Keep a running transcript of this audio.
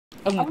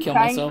I'm gonna kill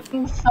trying myself.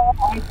 so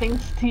hard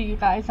thanks to you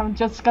guys. I'm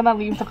just gonna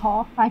leave the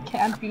call. I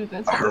can't do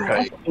this anymore.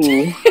 Alright.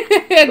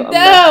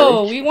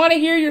 No! We want to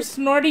hear your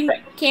snorting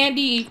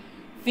candy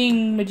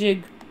thing,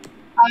 majig.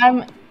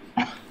 I'm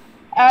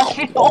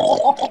actually.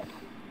 What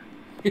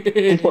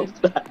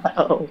the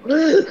hell?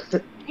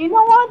 You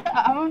know what?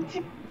 I'm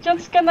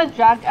just gonna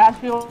drag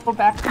Ashville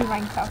back to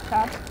Minecraft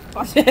chat.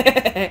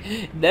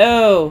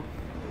 No!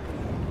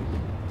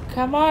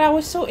 Come on, I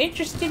was so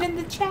interested in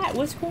the chat.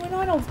 What's going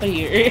on over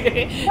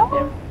here?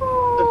 No.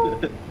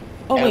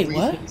 Oh wait,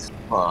 what? Everything's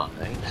fine.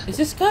 Is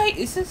this guy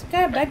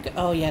a bad guy?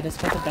 Oh yeah, this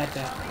guy's a bad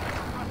guy.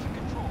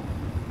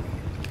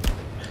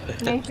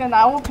 Nathan,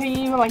 I will pay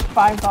you like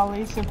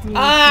 $5 if you do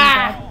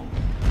Ah!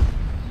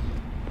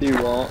 Do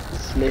what?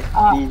 Sniff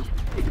the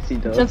pixie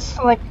that. dust.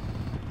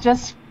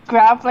 Just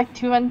grab like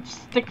 2 and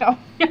stick up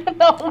your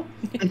nose.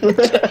 I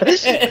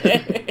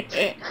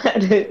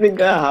don't think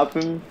that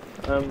happened.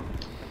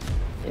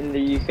 In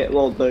the UK,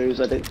 well, those.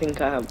 I don't think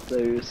I have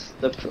those.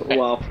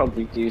 Well, I'll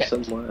probably do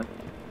somewhere.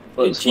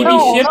 But Chibi,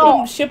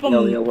 No, ship no.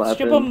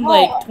 them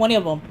like 20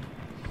 of them.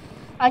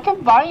 I can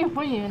buy it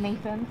for you,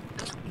 Nathan.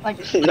 Like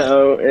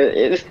No,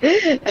 it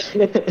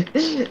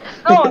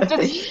no,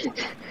 just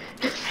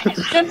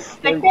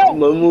stick it.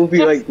 Mum will be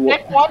Just like, what?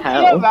 stick one to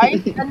How? your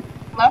right and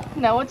left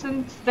nose,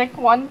 and stick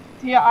one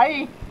to your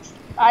eye.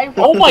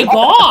 Oh my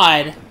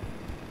god!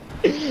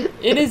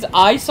 It is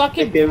eye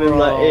socket, Give him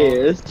my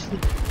ears.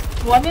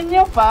 One in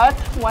your butt,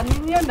 one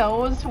in your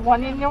nose,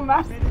 one in your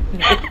mouth.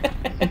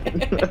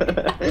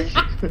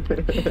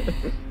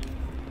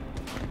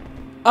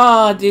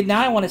 Oh, dude,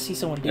 now I want to see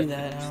someone do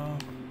that. Oh.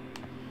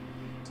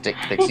 Stick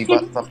pixie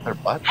buttons up their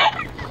butt.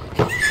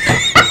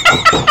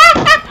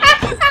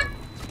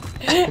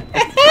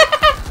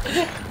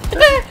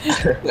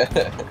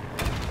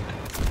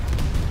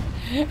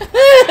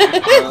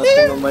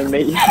 On my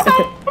mate.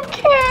 I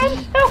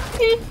can't help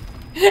it.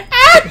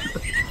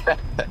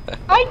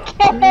 I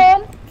can't.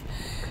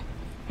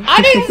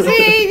 I didn't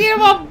say anything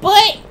about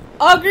butt.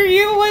 Augur,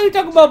 you? What are you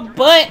talking about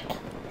butt?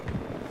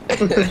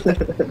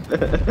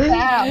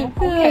 Damn.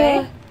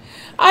 Okay.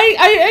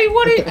 I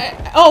wanted.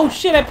 Oh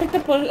shit! I picked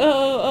up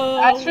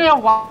a. Actually,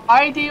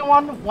 why do you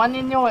want one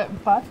in your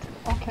butt?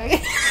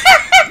 Okay.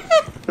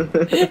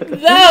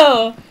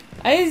 No,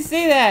 I didn't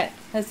say that.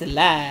 That's a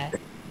lie.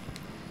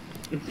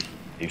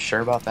 You sure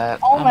about that?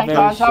 Oh I'm my very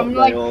gosh, I'm shocked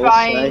like by all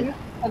crying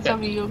as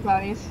of you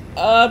guys.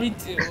 Me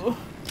too.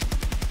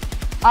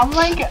 I'm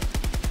like.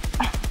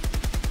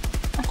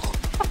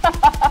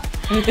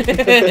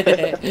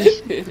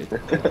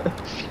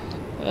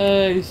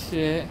 Oh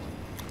shit.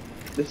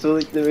 This is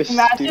like the most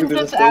Imagine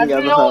stupidest just thing I've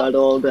Adriel- heard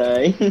all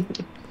day.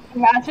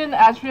 Imagine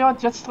Ashville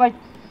just like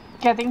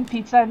getting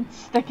pizza and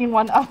sticking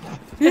one up.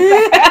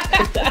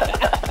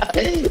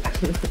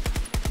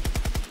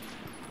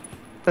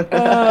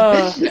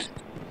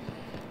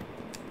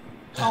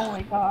 Oh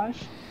my gosh.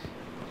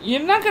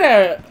 You're not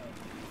gonna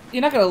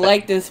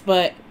like this,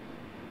 but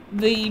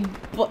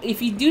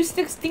if you do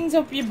stick things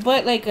up your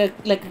butt like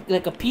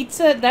a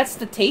pizza, that's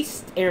the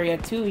taste area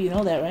too. You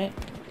know that, right?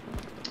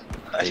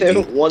 I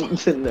don't want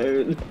to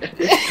know.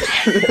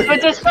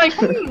 But just like,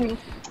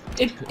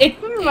 it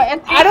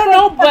I don't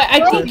know, but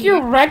I think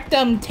your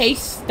rectum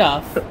tastes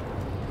stuff.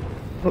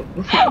 When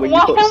Why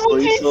you put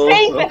would you soy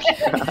say sauce up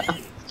your ass,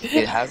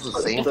 It has the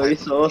same soy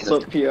sauce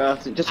up your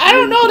ass, it just I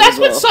don't know. ruins That's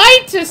it what all.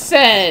 scientists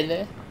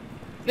said.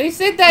 They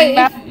said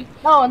that if,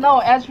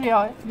 No,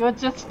 Ashville, you're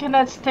just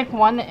gonna stick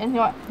one in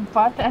your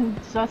butt and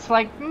just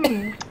like,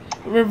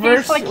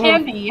 reverse tastes like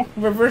candy.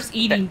 reverse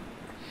eating.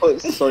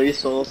 Put soy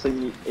sauce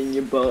in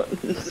your butt,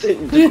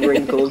 it just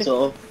wrinkles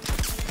off.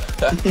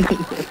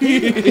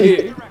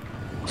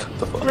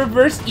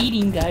 Reverse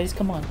eating, guys.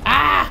 Come on.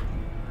 Ah!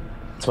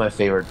 It's my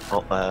favorite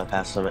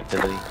pastime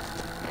activity.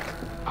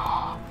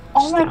 Oh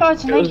my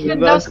gosh, It was Nathan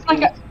the does best.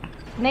 like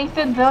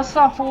Nathan does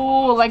a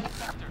whole like,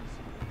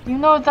 you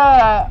know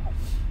the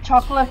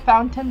chocolate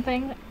fountain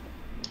thing?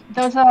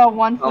 There's a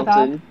one for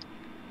Fountain.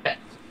 that.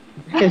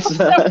 It's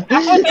There's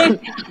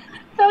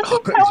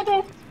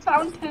a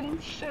fountain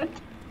shit.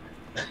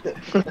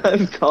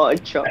 I've got a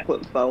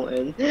chocolate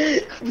fountain.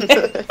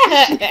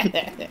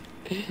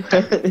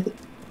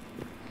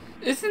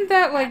 Isn't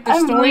that like the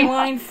I'm really-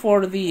 storyline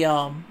for the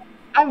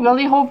I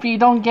really hope you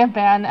don't get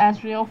banned,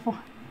 Asriel,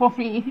 for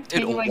me.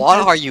 Dude, being like what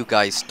this. are you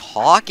guys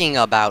talking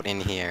about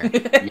in here?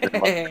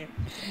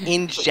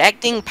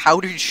 Injecting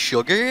powdered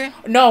sugar?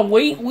 No,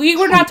 we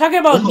were not talking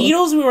about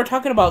needles, we were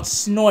talking about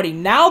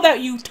snorting. Now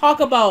that you talk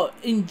about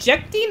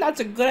injecting,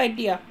 that's a good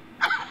idea.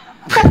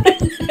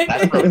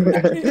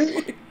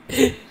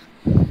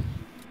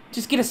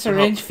 Just get a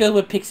syringe filled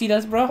with pixie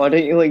dust, bro. Why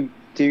don't you like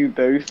do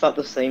both at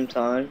the same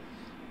time?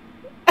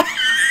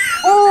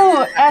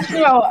 Oh,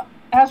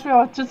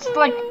 Asriel, just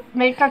like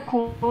make a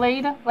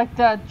Kool-Aid, like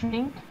the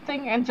drink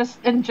thing, and just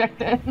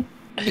inject it.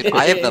 Dude,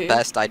 I have the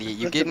best idea.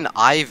 You get an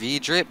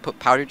IV drip, put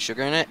powdered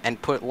sugar in it, and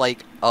put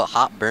like a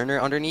hot burner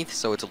underneath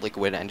so it's a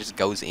liquid and just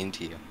goes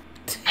into you.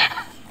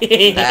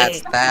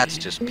 That's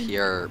just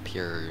pure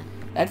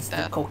That's the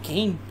death.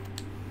 cocaine.